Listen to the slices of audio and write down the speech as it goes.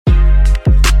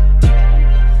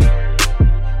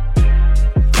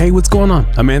Hey, what's going on?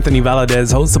 I'm Anthony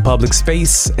Valadez, host of Public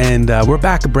Space, and we're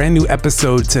back, a brand new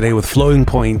episode today with Floating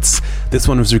Points. This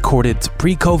one was recorded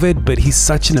pre-COVID, but he's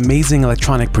such an amazing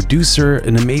electronic producer,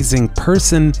 an amazing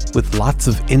person with lots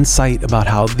of insight about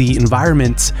how the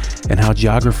environment and how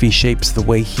geography shapes the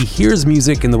way he hears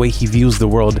music and the way he views the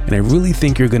world. And I really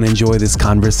think you're going to enjoy this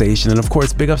conversation. And of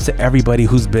course, big ups to everybody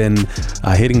who's been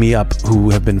hitting me up,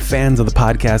 who have been fans of the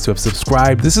podcast, who have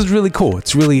subscribed. This is really cool.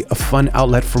 It's really a fun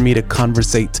outlet for me to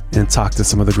conversate and talk to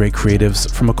some of the great creatives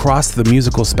from across the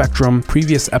musical spectrum.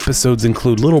 Previous episodes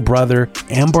include Little Brother,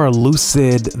 Amber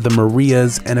Lucid, The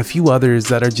Marias, and a few others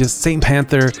that are just Saint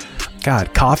Panther.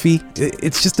 God, Coffee.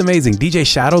 It's just amazing. DJ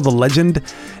Shadow, the legend,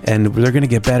 and they're going to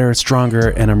get better, stronger,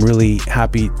 and I'm really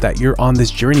happy that you're on this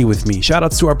journey with me. Shout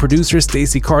outs to our producer,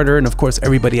 Stacey Carter, and of course,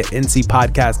 everybody at NC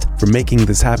Podcast for making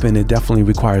this happen. It definitely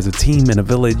requires a team and a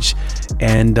village.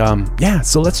 And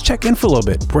so let's check in for a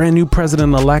little bit. Brand new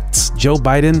president-elect Joe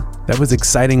Biden. That was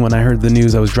exciting when I heard the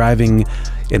news. I was driving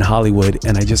in Hollywood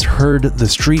and I just heard the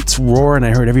streets roar and I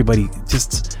heard everybody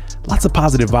just... lots of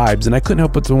positive vibes, and I couldn't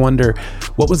help but to wonder,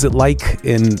 what was it like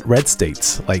in red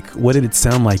states? Like, what did it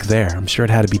sound like there? I'm sure it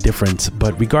had to be different,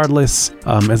 but regardless,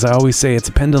 as I always say, it's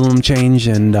a pendulum change,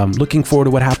 and looking forward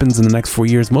to what happens in the next 4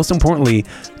 years. Most importantly,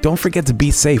 don't forget to be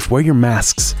safe. Wear your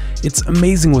masks. It's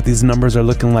amazing what these numbers are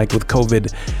looking like with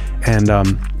COVID, and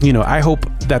I hope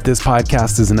that this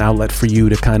podcast is an outlet for you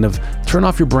to kind of turn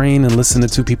off your brain and listen to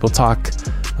two people talk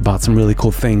about some really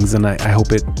cool things, and I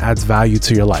hope it adds value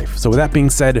to your life. So with that being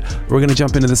said, we're going to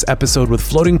jump into this episode with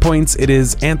Floating Points. It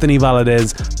is Anthony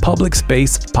Valadez, Public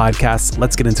Space Podcast.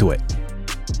 Let's get into it.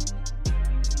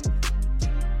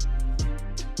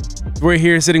 We're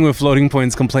here sitting with Floating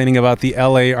Points, complaining about the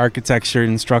LA architecture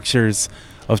and structures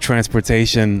of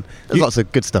transportation. There's lots of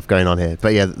good stuff going on here,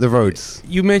 but yeah, the roads.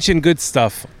 You mentioned good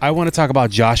stuff. I want to talk about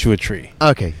Joshua Tree.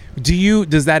 Okay.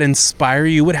 Does that inspire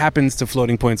you? What happens to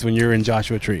Floating Points when you're in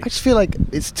Joshua Tree? I just feel like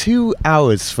it's 2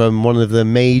 hours from one of the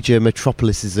major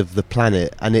metropolises of the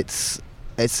planet, and it's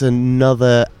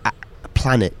another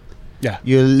planet. Yeah.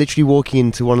 You're literally walking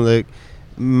into one of the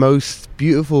most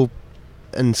beautiful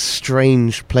and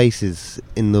strange places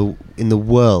in the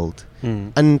world.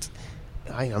 And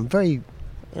I'm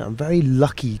very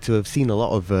lucky to have seen a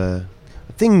lot of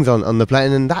things on the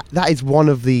planet, and that is one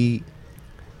of the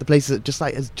places that just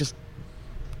like has just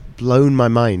blown my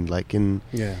mind. Like in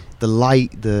the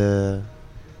light, the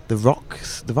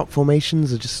rocks, the rock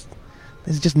formations are just,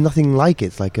 there's just nothing like it.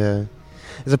 It's like there's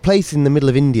a place in the middle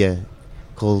of India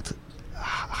called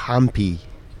Hampi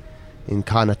in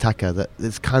Karnataka that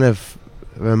this kind of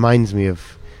reminds me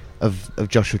of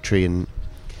Joshua Tree. And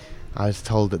I was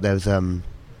told that there was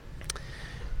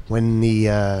when the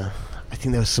I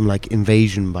think there was some like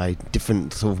invasion by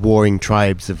different sort of warring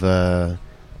tribes of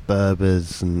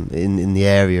Berbers and in the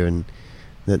area, and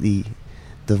that the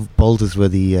boulders were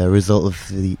the result of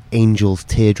the angels'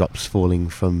 teardrops falling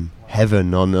from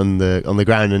heaven on the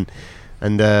ground, and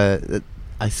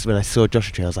when I saw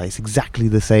Joshua Tree, I was like, it's exactly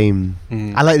the same.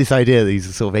 I like this idea that these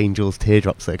are sort of angels'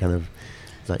 teardrops that are kind of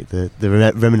like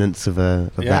the remnants of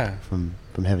that from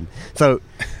heaven. So,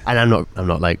 and I'm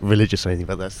not like religious or anything,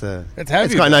 but that's heavy,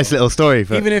 it's quite a nice little story.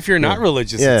 For, even if you're not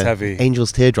religious, it's heavy.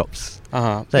 Angels' teardrops.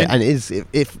 So, and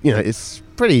it's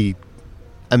pretty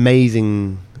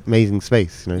amazing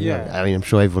space. I mean, I'm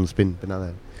sure everyone's been out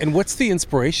there. And what's the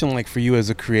inspiration like for you as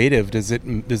a creative? Does it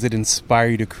inspire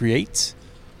you to create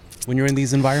when you're in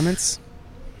these environments?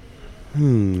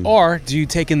 Or do you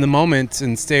take in the moment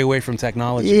and stay away from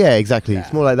technology? Yeah, exactly. Yeah.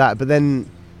 It's more like that. But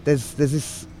then there's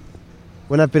this.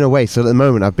 When I've been away, so at the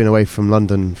moment I've been away from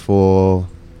London for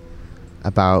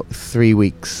about 3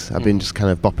 weeks. I've been just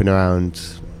kind of bopping around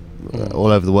all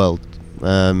over the world,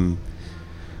 and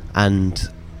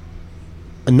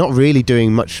not really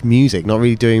doing much music, not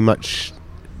really doing much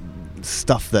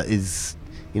stuff that is,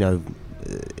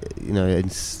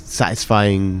 it's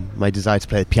satisfying my desire to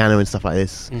play the piano and stuff like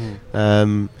this.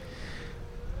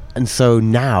 And so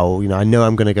now, I know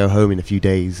I'm going to go home in a few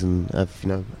days, and I've,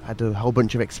 had a whole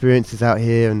bunch of experiences out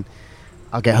here, and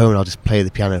I'll get home and I'll just play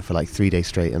the piano for like 3 days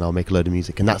straight, and I'll make a load of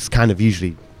music. And that's kind of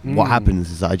usually what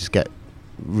happens, is that I just get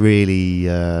really,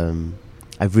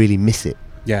 I really miss it.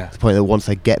 Yeah. To the point that once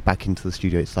I get back into the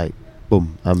studio, it's like,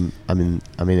 boom, I'm in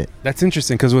it. That's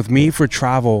interesting, because with me for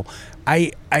travel,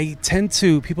 I tend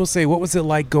to, people say, what was it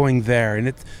like going there?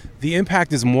 And the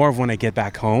impact is more of when I get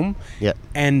back home. Yeah.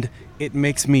 And it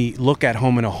makes me look at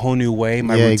home in a whole new way,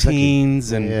 my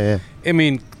routines, exactly. I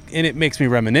mean, and it makes me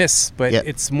reminisce, but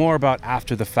it's more about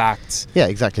after the fact. Yeah,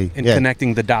 exactly. And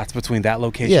connecting the dots between that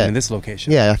location and this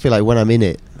location. Yeah, I feel like when I'm in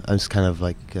it, I'm just kind of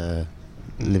like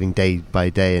living day by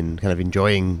day and kind of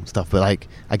enjoying stuff. But like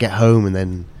I get home and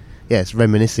then it's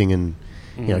reminiscing and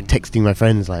texting my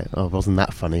friends like, oh, wasn't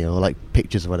that funny, or like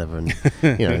pictures or whatever, and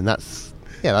and that's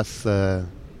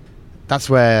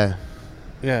where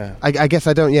I guess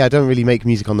I don't really make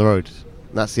music on the road.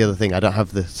 That's the other thing. I don't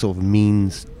have the sort of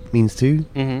means to.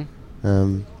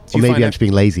 Or maybe I'm just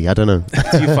being lazy. I don't know.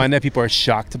 Do you find that people are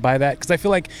shocked by that? Because I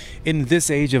feel like in this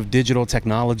age of digital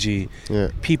technology,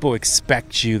 people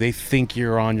expect you. They think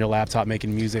you're on your laptop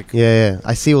making music. Yeah.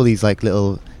 I see all these like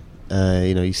little,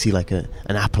 you see like an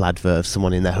Apple advert of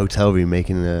someone in their hotel room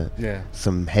making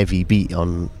some heavy beat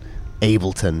on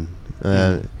Ableton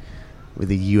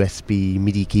with a USB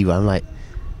MIDI keyboard. I'm like,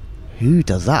 who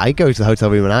does that? I go to the hotel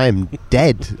room and I am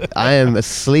dead. I am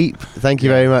asleep. Thank you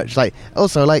very much. Like,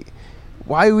 also, like,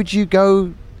 why would you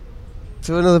go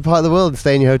to another part of the world and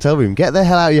stay in your hotel room? Get the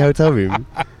hell out of your hotel room.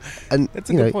 And that's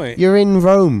a good point. You're in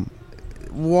Rome.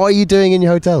 What are you doing in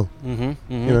your hotel?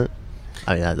 Mm-hmm. You know,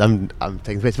 I mean, I'm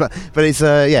taking space, but it's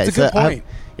it's a good point.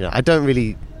 I don't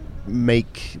really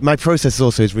make my process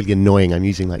also is really annoying. I'm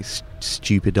using like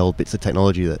stupid old bits of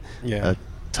technology that are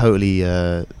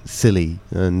totally silly,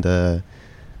 and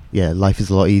life is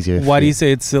a lot easier. Why do you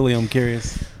say it's silly? I'm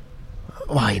curious.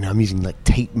 Well, I'm using like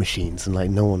tape machines, and like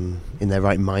no one in their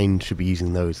right mind should be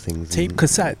using those things. Tape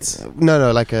cassettes?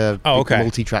 No, like a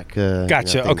multi-track.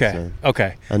 Gotcha.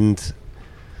 Okay. And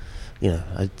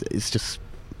it's just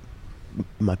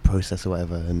my process or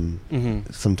whatever, and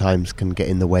sometimes can get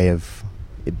in the way of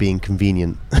it being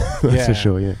convenient. That's for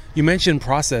sure. Yeah. You mentioned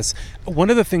process.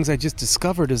 One of the things I just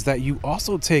discovered is that you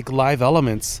also take live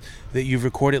elements that you've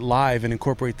recorded live and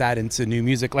incorporate that into new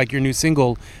music, like your new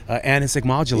single, Anisig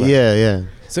Modular. Yeah.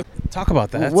 So talk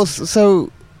about that. Well,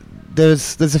 so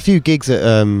there's a few gigs at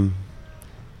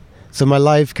so my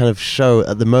live kind of show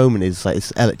at the moment is like it's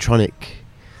electronic.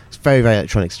 It's very, very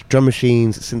electronic. It's drum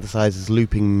machines, synthesizers,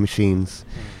 looping machines.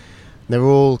 They're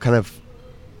all kind of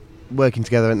working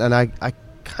together, and I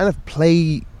kind of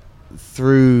play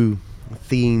through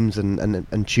themes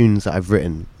and tunes that I've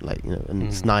written, like, and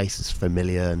it's nice, it's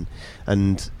familiar,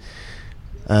 and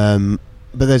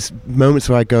but there's moments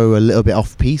where I go a little bit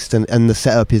off piste, and the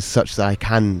setup is such that I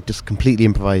can just completely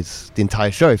improvise the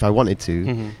entire show if I wanted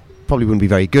to. Probably wouldn't be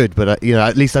very good, but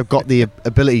at least I've got the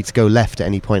ability to go left at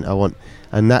any point I want,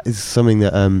 and that is something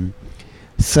that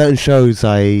certain shows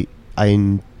I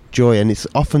enjoy, and it's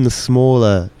often the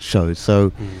smaller shows.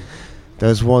 So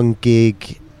there's one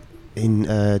gig in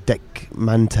Dek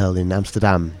Mantel in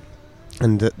Amsterdam,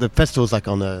 and the festival's like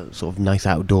on a sort of nice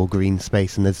outdoor green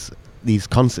space, and there's these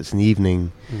concerts in the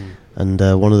evening, and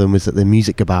one of them was at the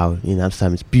Muziekgebouw in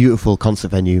Amsterdam. It's a beautiful concert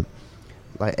venue,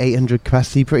 like 800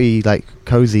 capacity, pretty like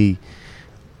cozy,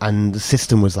 and the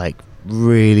system was like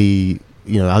really,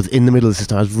 I was in the middle of the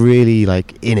system, I was really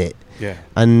like in it,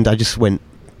 and I just went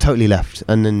totally left.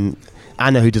 And then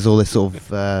Anna, who does all this sort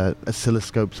of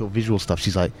oscilloscope sort of visual stuff,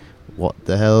 she's like, what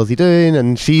the hell is he doing?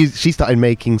 And she started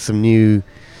making some new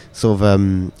sort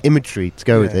of imagery to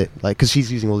go with it, like, because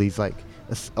she's using all these like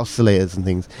oscillators and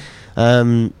things,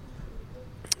 and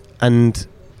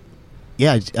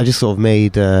I just sort of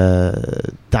made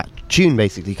that tune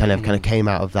basically kind of came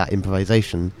out of that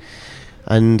improvisation.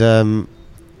 And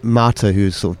Marta,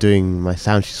 who's sort of doing my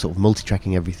sound, she's sort of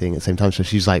multi-tracking everything at the same time, so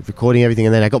she's like recording everything,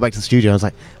 and then I got back to the studio and I was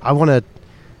like, I want to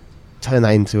turn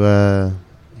that into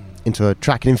a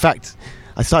track. And in fact,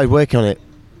 I started working on it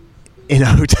in a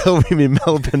hotel room in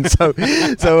Melbourne. So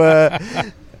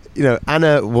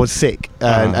Anna was sick,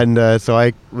 and so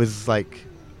I was like,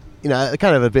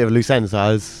 kind of a bit of a loose end. So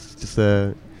I was just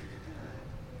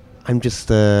I'm just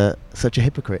such a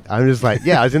hypocrite. I'm just like,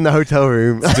 I was in the hotel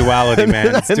room. It's duality,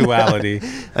 man. It's duality.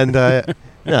 And I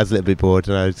was a little bit bored,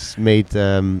 and I just made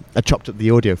I chopped up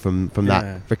the audio from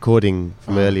that recording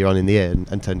from earlier on in the year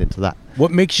and turned it into that.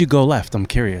 What makes you go left? I'm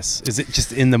curious. Is it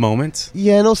just in the moment?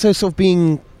 Yeah, and also sort of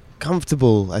being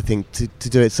comfortable, I think, to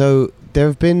do it. So there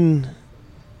have been...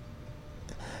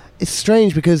 It's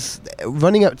strange because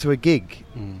running up to a gig...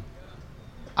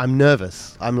 I'm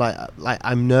nervous. I'm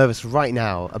I'm nervous right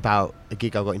now about a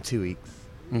gig I've got in 2 weeks.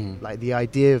 Like the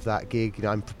idea of that gig,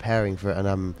 I'm preparing for it, and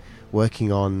I'm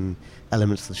working on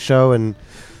elements of the show, and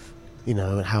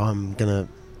and how I'm gonna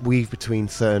weave between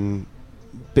certain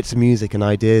bits of music and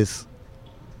ideas.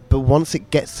 But once it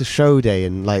gets to show day,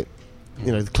 and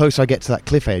the closer I get to that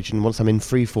cliff edge, and once I'm in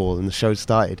free fall and the show's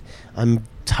started, I'm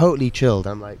totally chilled.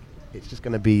 I'm like, it's just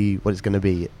gonna be what it's gonna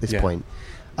be at this point.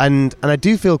 And I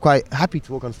do feel quite happy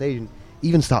to walk on stage and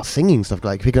even start singing stuff,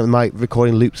 like picking up the mic,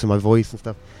 recording loops of my voice and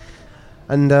stuff.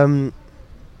 And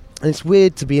it's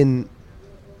weird to be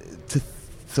to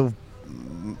sort of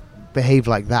behave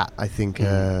like that, I think,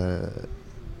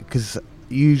 because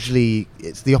usually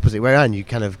it's the opposite way around. You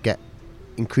kind of get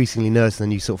increasingly nervous and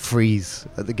then you sort of freeze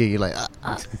at the gig. You're like,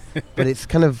 but it's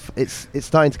kind of it's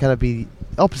starting to kind of be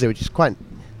opposite, which is quite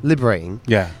liberating.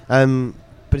 Yeah.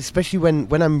 But especially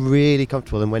when I'm really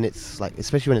comfortable and when it's like,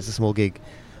 especially when it's a small gig,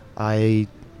 I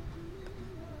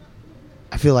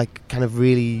feel like kind of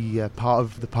really part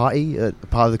of the party,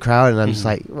 part of the crowd, and I'm just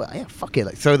like, well, yeah, fuck it,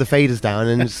 like throw the faders down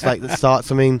and just like let's start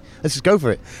something. Let's just go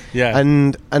for it. Yeah.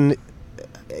 And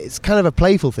it's kind of a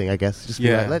playful thing, I guess. Just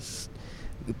be like, let's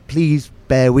please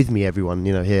bear with me, everyone.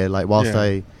 You know, here, like whilst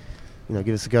I, give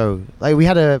us a go. Like we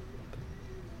had a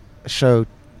show,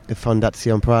 the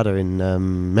Fondazione Prada in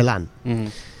Milan. Mm-hmm.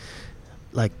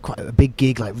 Like quite a big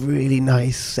gig, like really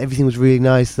nice. Everything was really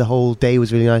nice. The whole day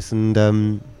was really nice, and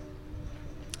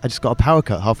I just got a power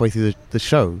cut halfway through the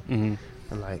show, and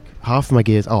like half of my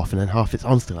gear's off, and then half it's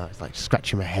on still. I was like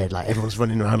scratching my head, like everyone's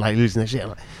running around like losing their shit.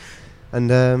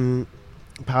 And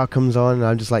power comes on, and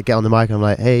I'm just like get on the mic, and I'm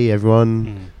like, hey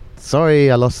everyone,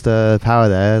 sorry I lost power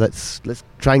there. Let's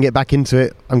try and get back into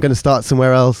it. I'm gonna start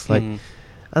somewhere else. Like, and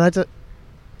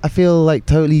I feel like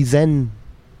totally zen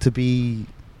to be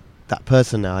that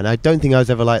person now, and I don't think I was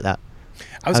ever like that.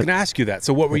 I was going to ask you that.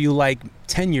 So what were you like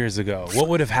 10 years ago? What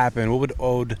would have happened? What would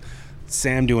old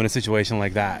Sam do in a situation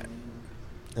like that?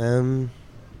 I don't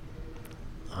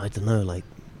know, like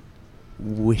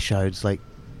wish I was like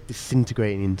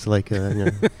disintegrating into like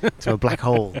a to a black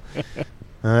hole.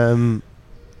 I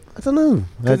don't know,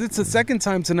 because it's the second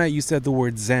time tonight you said the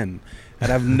word zen,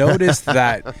 and I've noticed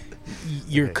that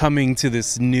you're coming to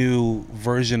this new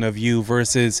version of you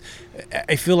versus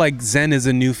I feel like zen is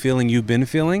a new feeling you've been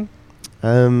feeling. Or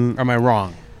am I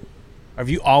wrong? Have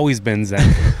you always been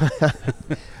zen?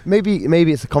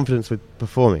 maybe it's a confidence with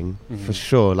performing, for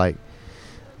sure, like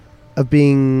of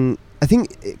being, I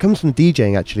think it comes from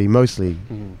DJing actually, mostly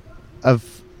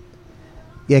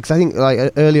because I think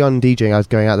like early on DJing I was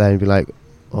going out there and be like,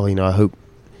 oh, I hope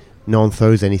no one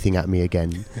throws anything at me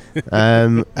again.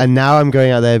 And now I'm going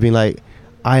out there being like,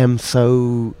 I am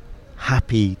so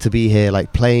happy to be here,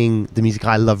 like playing the music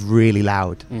I love really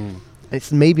loud.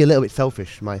 It's maybe a little bit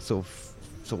selfish, my sort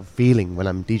of feeling when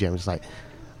I'm DJing. I'm just like,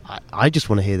 I just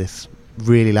want to hear this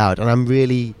really loud, and I'm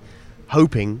really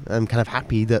hoping, I'm kind of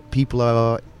happy that people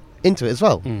are into it as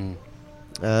well. And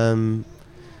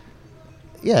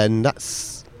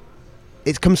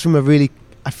it comes from a really,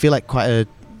 I feel like quite a,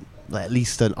 like at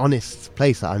least an honest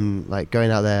place that I'm like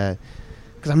going out there,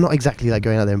 because I'm not exactly like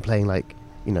going out there and playing like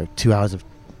 2 hours of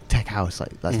tech house.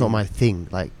 Like that's not my thing.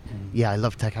 Like I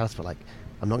love tech house, but like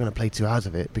I'm not going to play 2 hours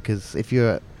of it, because if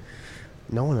no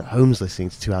one at home's listening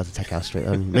to 2 hours of tech house straight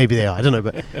on. Maybe they are, I don't know,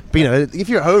 but if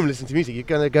you're at home listening to music, you're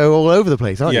going to go all over the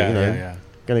place, aren't you? Yeah.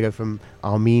 Going to go from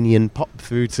Armenian pop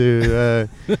through to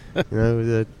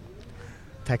the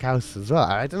tech house as well.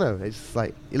 I don't know. It's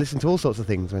like you listen to all sorts of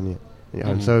things when you're at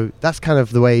home. So that's kind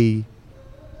of the way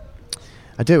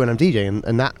I do it when I'm DJing,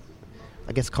 and that,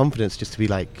 I guess, confidence just to be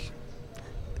like,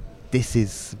 this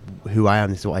is who I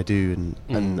am, this is what I do,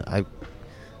 and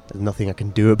there's nothing I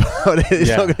can do about it. It's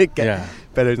not going to get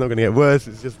better, it's not going to get worse,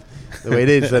 it's just the way it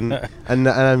is.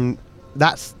 and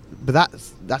that's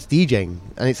DJing,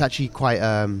 and it's actually quite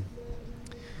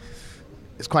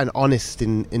it's quite an honest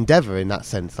endeavor in that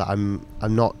sense, that I'm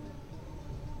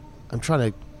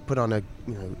trying to put on a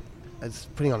as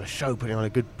putting on a show, putting on a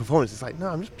good performance. It's like, no,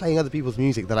 I'm just playing other people's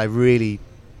music that I really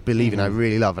believe in, I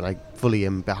really love, and I fully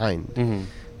am behind.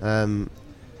 And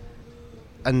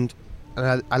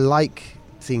I like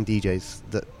seeing DJs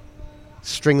that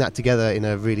string that together in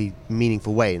a really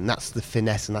meaningful way, and that's the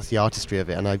finesse and that's the artistry of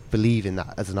it, and I believe in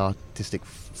that as an artistic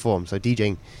form. So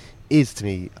DJing is to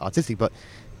me artistic, but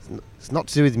it's not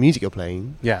to do with the music you're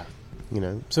playing.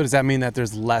 So does that mean that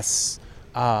there's less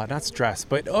not stress,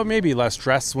 or maybe less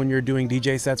stress when you're doing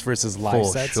DJ sets versus live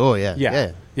sets? For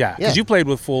sure, because you played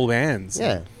with full bands.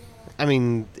 I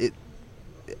mean,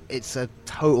 it's a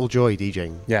total joy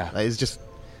DJing. Like, it's just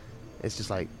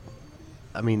like,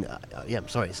 I mean, I'm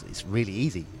sorry, it's really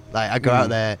easy. Like, I go out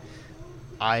there,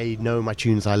 I know my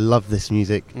tunes, I love this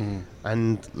music,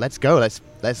 and let's go,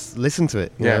 let's listen to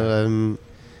it. You know?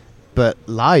 But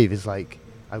live is like,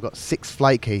 I've got 6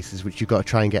 flight cases which you've got to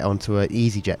try and get onto an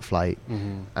EasyJet flight,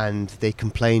 and they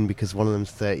complain because one of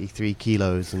them's 33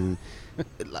 kilos, and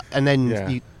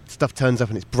then stuff turns up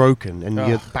and it's broken, and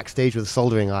you're backstage with a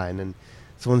soldering iron, and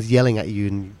someone's yelling at you,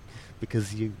 and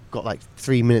because you've got like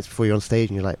 3 minutes before you're on stage,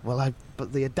 and you're like,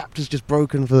 but the adapter's just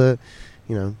broken for the,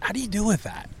 How do you deal with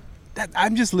that?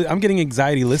 I'm getting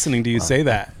anxiety listening to you say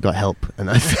that. Got help, and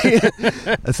I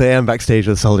say I'm backstage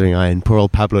with a soldering iron. Poor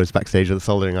old Pablo's backstage with a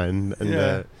soldering iron,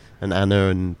 and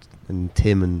Anna and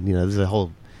Tim, and there's a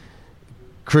whole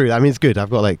crew. I mean, it's good. I've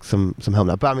got like some help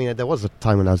now. But I mean, there was a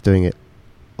time when I was doing it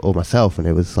all myself, and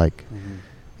it was like,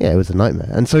 yeah, it was a nightmare.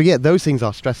 And so yeah, those things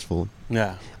are stressful.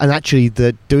 Yeah. And actually,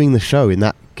 doing the show in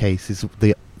that case is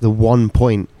the one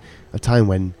point of time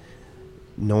when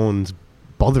no one's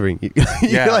bothering you.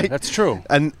 Yeah, like, that's true.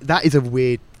 And that is a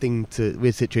weird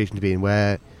situation to be in,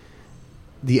 where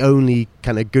the only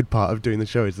kind of good part of doing the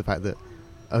show is the fact that,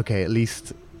 okay, at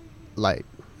least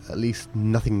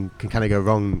nothing can kind of go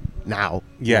wrong now.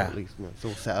 Yeah. At least it's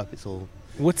all set up. It's all.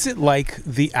 What's it like,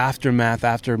 the aftermath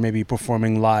after maybe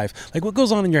performing live? Like, what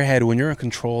goes on in your head when you're in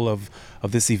control of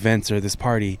this event or this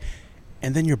party,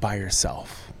 and then you're by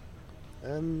yourself?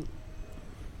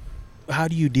 How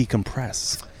do you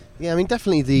decompress? Yeah, I mean,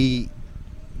 definitely the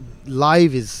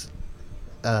live is,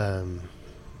 as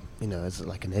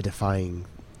like an edifying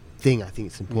thing. I think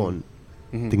it's an important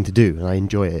thing to do, and I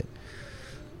enjoy it.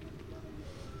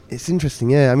 It's interesting,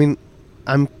 yeah. I mean,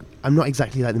 I'm not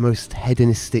exactly like the most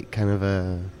hedonistic kind of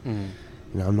I'm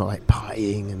not like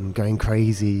partying and going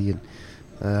crazy.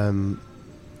 And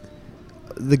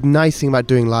the nice thing about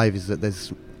doing live is that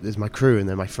there's my crew and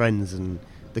they're my friends, and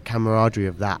the camaraderie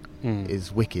of that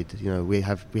is wicked. You know, we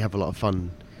have a lot of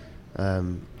fun,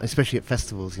 especially at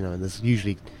festivals. You know, and there's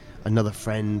usually another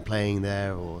friend playing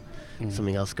there or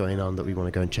something else going on that we want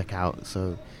to go and check out.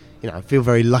 So, you know, I feel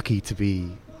very lucky to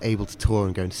be able to tour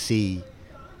and go and see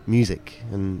music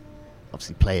and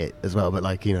obviously play it as well, but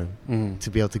like, you know, to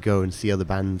be able to go and see other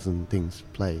bands and things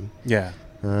play. Yeah.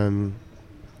 I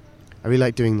really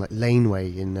like doing like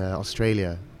Laneway in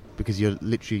Australia, because you're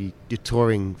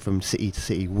touring from city to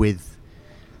city with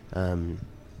the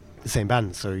same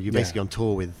band, so you're basically on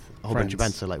tour with a whole bunch of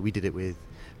bands. So like we did it with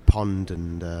Pond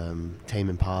and Tame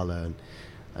Impala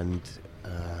and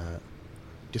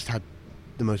just had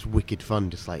the most wicked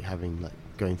fun, just like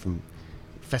going from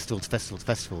festival to festival to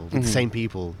festival with the same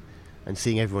people and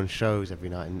seeing everyone's shows every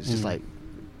night, and it's just like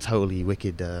totally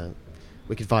wicked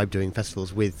vibe doing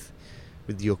festivals with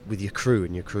your crew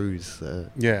and your crews. So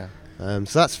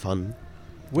that's fun.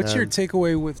 What's your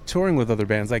takeaway with touring with other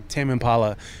bands like Tame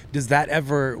Impala? Does that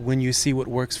ever, when you see what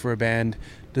works for a band,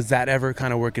 does that ever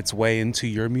kind of work its way into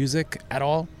your music at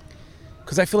all?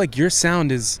 Because I feel like your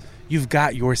sound you've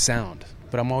got your sound.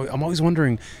 But I'm always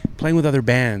wondering, playing with other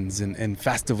bands and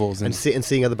festivals and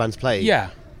seeing other bands play.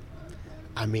 Yeah,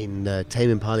 I mean,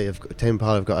 Tame Impala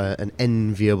have got an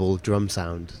enviable drum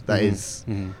sound. That is,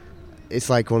 it's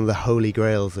like one of the holy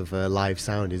grails of live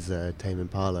sound is Tame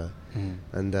Impala.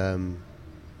 And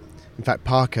in fact,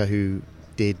 Parker, who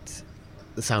did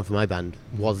the sound for my band,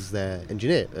 was their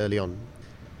engineer early on.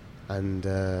 And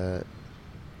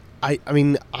I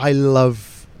mean, I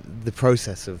love the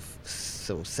process of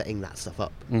sort of setting that stuff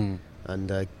up,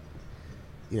 and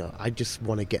I just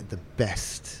want to get the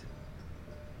best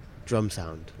drum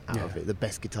sound out of it, the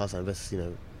best guitar sound, best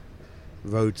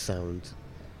Rhodes sound,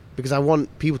 because I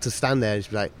want people to stand there and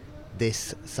just be like,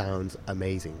 this sounds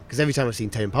amazing. Because every time I've seen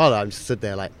Tame Impala, I'm just stood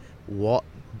there like, what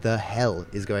the hell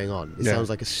is going on? It sounds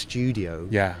like a studio,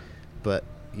 but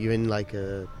you're in like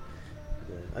a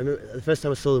I remember the first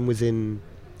time I saw them was in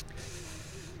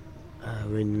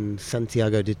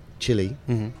Santiago de Chile,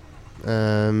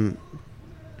 and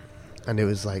it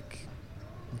was like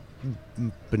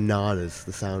bananas.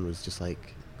 The sound was just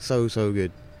like so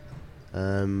good.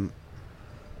 That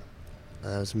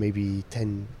was maybe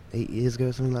 8 years ago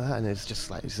or something like that, and it's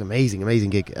just like, it's an amazing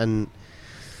gig. And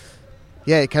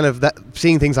yeah, it kind of, that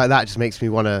seeing things like that just makes me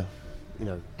want to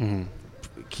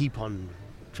keep on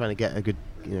trying to get a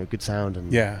good sound.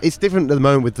 And it's different at the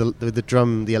moment with the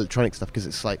drum, the electronic stuff, because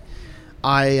it's like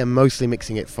I am mostly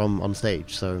mixing it from on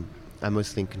stage, so I'm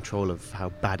mostly in control of how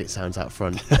bad it sounds out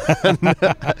front.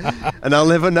 And I'll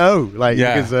never know,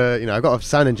 because I've got a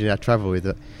sound engineer I travel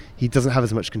with, he doesn't have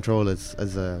as much control as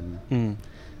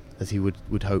he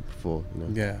would hope for.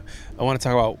 Yeah, I want to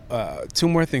talk about two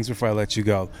more things before I let you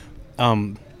go.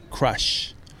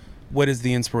 Crush. What is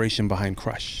the inspiration behind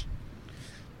Crush?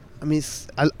 I mean,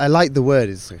 I like the word.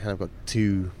 It's kind of got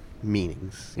two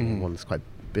meanings. One's quite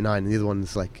benign, and the other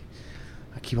one's like,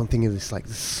 I keep on thinking of this, like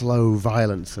the slow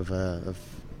violence of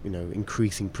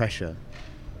increasing pressure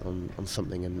on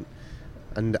something,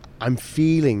 and I'm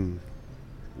feeling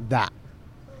that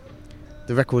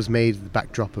the record was made with the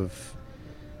backdrop of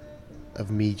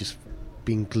me just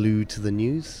being glued to the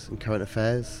news and current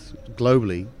affairs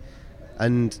globally,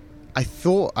 and I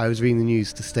thought I was reading the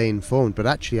news to stay informed, but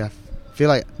actually I feel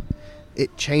like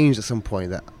it changed at some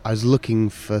point, that I was looking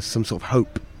for some sort of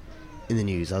hope in the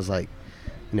news. I was like,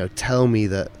 tell me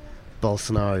that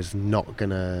Bolsonaro is not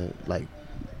gonna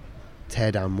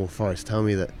tear down more forests. Tell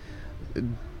me that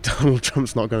Donald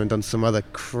Trump's not gonna have done some other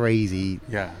crazy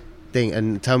thing,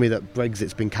 and tell me that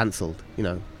Brexit's been cancelled.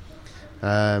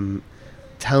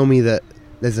 Tell me that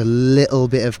there's a little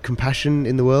bit of compassion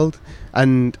in the world,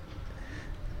 and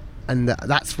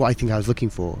that's what I think I was looking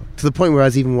for. To the point where I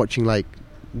was even watching like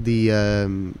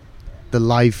the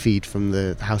live feed from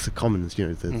the House of Commons,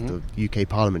 the UK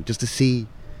Parliament, just to see,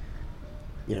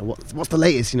 what's the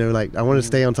latest. Like I want to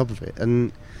stay on top of it,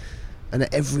 and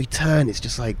at every turn it's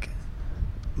just like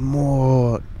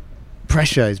more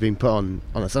pressure is being put on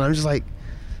us, and I'm just like,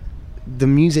 the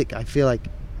music I feel like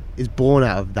is born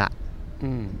out of that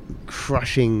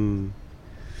crushing,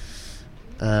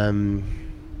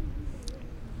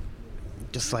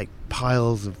 just like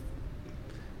piles of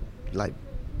like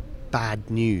bad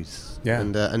news,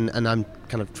 and I'm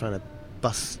kind of trying to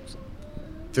bust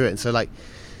through it, and so like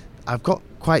I've got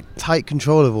quite tight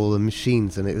control of all the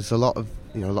machines, and it was a lot of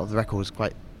the record was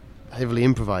quite heavily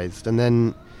improvised, and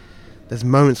then there's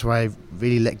moments where I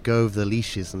really let go of the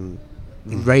leashes and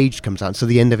rage comes out. So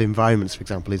the end of Environments, for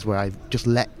example, is where I just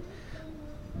let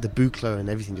the Buchla and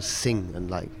everything just sing, and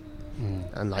like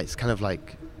it's kind of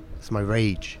like it's my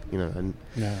rage, and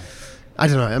I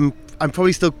don't know, I'm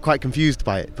probably still quite confused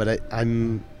by it, but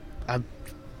I'm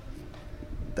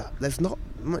there's not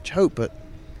much hope. But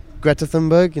Greta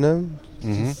Thunberg,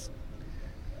 she's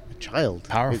a child,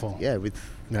 powerful, with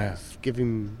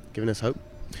giving us hope.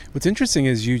 What's interesting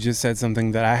is you just said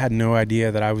something that I had no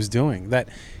idea that I was doing, that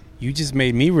you just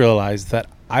made me realize that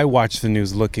I watch the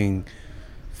news looking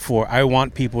for, I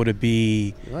want people to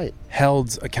be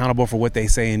held accountable for what they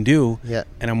say and do,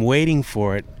 and I'm waiting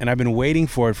for it, and I've been waiting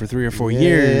for it for 3 or 4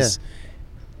 years,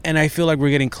 and I feel like we're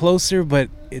getting closer, but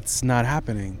it's not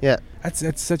happening.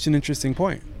 That's such an interesting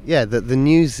point. The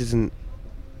news isn't,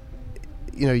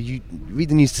 you read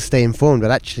the news to stay informed,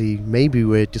 but actually maybe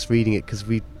we're just reading it because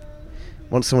we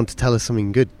want someone to tell us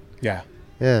something good.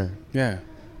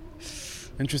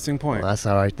 Interesting point. Well,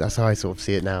 that's how I sort of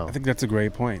see it now. I think that's a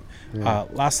great point.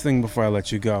 Last thing before I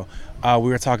let you go, we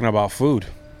were talking about food,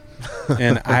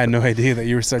 and I had no idea that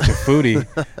you were such a foodie.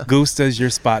 Gusta's your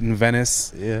spot in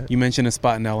Venice. You mentioned a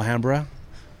spot in Alhambra.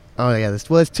 Oh yeah,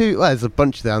 there's two. Well, there's a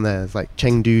bunch down there. There's like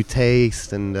Chengdu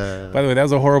Taste, and by the way, that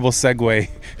was a horrible segue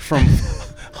from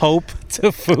hope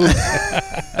to food.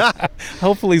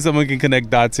 Hopefully someone can connect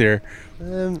dots here.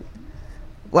 Well,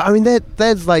 I mean,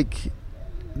 there's like,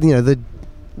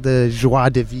 the joie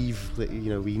de vivre that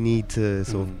we need to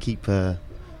sort of keep. I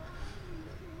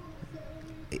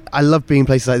love being in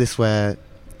places like this where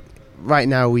right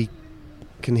now we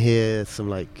can hear some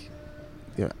like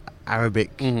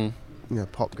Arabic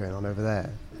pop going on over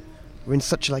there. We're in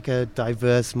such like a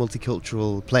diverse,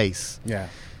 multicultural place.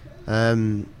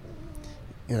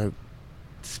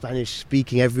 Spanish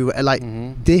speaking everywhere, like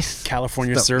this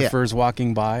California stuff, surfers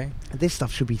walking by. This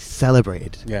stuff should be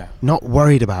celebrated, not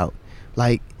worried about.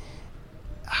 Like,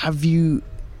 have you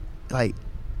like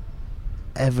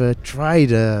ever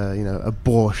tried a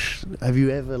borscht? Have you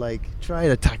ever like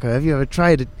tried a taco? Have you ever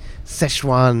tried a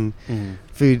Szechuan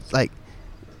food? Like,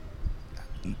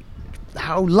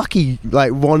 how lucky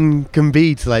like one can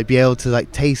be to like be able to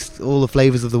like taste all the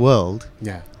flavors of the world.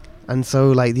 And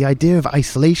so like the idea of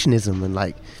isolationism and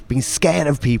like being scared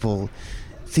of people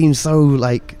seems so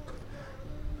like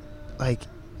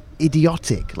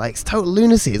idiotic. Like, it's total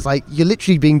lunacy. It's like you're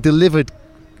literally being delivered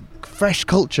fresh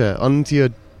culture onto your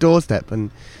doorstep,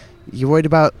 and you're worried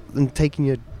about them taking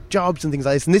your jobs and things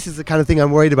like this. And this is the kind of thing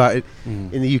I'm worried about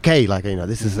in the UK. Like,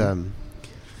 this is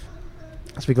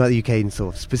speaking about the UK and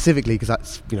sort of specifically because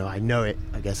that's I know it,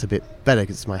 I guess, a bit better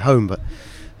because it's my home, but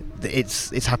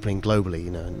it's happening globally,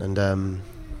 and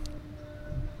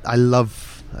I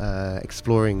love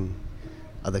exploring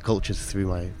other cultures through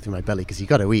my belly, because you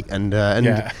got to eat, and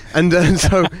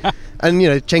so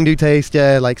Chengdu Taste,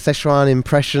 like Szechuan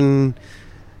impression.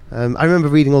 I remember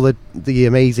reading all the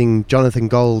amazing Jonathan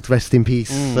Gold, rest in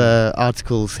peace,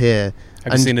 articles here.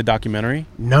 Have you seen the documentary?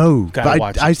 No,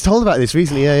 but I was told about this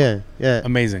recently. Yeah.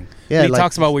 Amazing. Yeah, he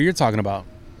talks about what you're talking about,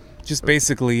 just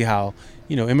basically how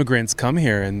immigrants come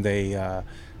here and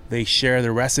they share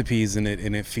their recipes, and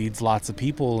it feeds lots of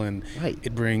people, and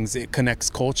it connects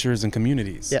cultures and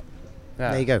communities.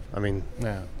 There you go. I mean,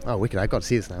 oh, wicked! I got to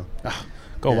see this now.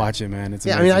 Go watch it, man. It's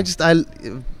amazing. I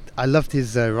mean, I loved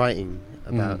his writing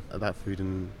about food,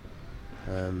 and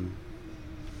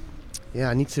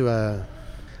I need to.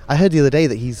 I heard the other day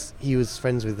that he was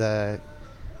friends with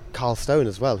Carl Stone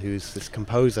as well, who's this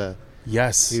composer.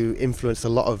 Yes. Who influenced a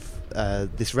lot of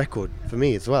this record for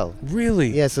me as well. Really?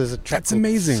 Yeah. So there's a track That's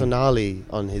amazing. Sonali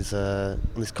on his on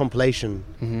this compilation.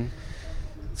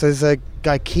 So there's a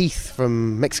guy, Keith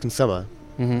from Mexican Summer.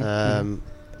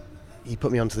 He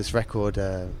put me onto this record,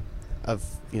 of,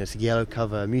 it's a yellow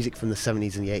cover, music from the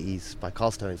 70s and the 80s by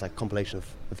Carl Stone. It's like a compilation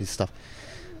of his stuff.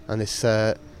 And this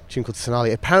tune called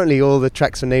Sonali. Apparently all the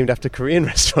tracks are named after Korean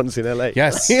restaurants in LA.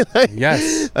 Yes.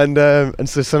 Yes. And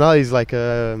so Sonali is like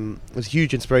was a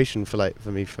huge inspiration for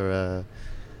me for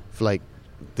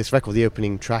this record, the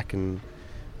opening track, and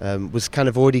was kind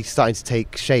of already starting to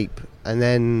take shape. And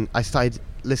then I started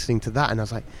listening to that, and I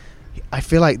was like, I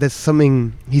feel like there's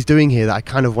something he's doing here that I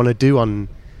kind of want to do on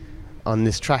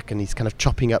this track, and he's kind of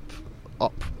chopping up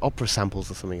opera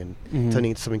samples or something and turning it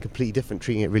into something completely different,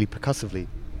 treating it really percussively.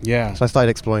 Yeah. So I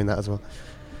started exploring that as well.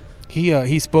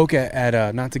 He spoke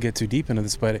at not to get too deep into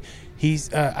this, but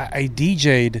I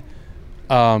DJ'd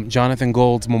Jonathan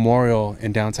Gold's memorial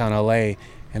in downtown LA,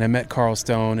 and I met Carl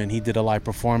Stone, and he did a live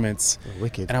performance. Oh,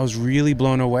 wicked. And I was really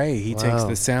blown away. He takes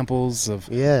the samples of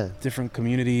different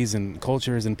communities and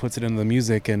cultures and puts it into the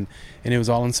music, and it was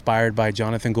all inspired by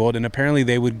Jonathan Gold. And apparently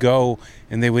they would go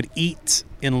and they would eat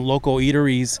in local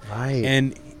eateries,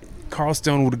 and Carl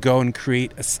Stone would go and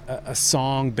create a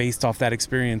song based off that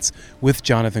experience with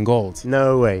Jonathan Gold.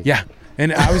 No way. Yeah.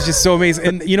 And I was just so amazed.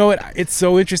 And you know what? It's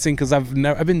so interesting because I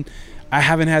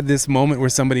haven't had this moment where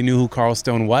somebody knew who Carl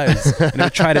Stone was, and I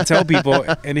try to tell people,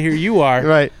 and here you are.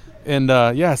 Right. And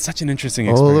it's such an interesting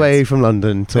experience. All the way from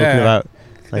London, talking about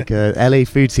like a LA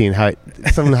food scene, how it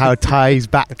somehow ties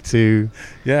back to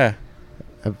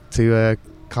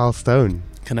Carl Stone.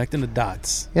 Connecting the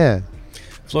dots. Yeah.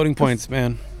 Floating Points,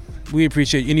 man. We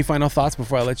appreciate you. Any final thoughts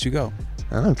before I let you go?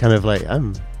 I'm kind of like, I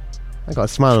got a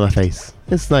smile on my face.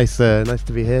 It's nice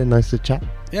to be here, nice to chat.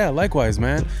 Yeah, likewise,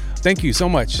 man. Thank you so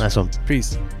much. Nice one.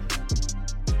 Peace.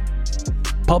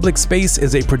 Public Space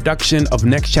is a production of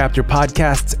Next Chapter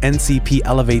Podcasts. NCP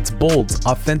elevates bold,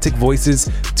 authentic voices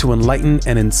to enlighten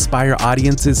and inspire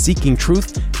audiences seeking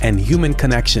truth and human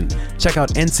connection. Check out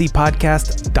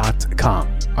ncpodcast.com.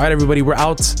 All right, everybody, we're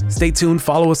out. Stay tuned.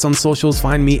 Follow us on socials.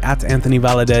 Find me at Anthony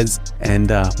Valadez,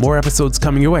 and more episodes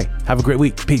coming your way. Have a great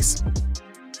week. Peace.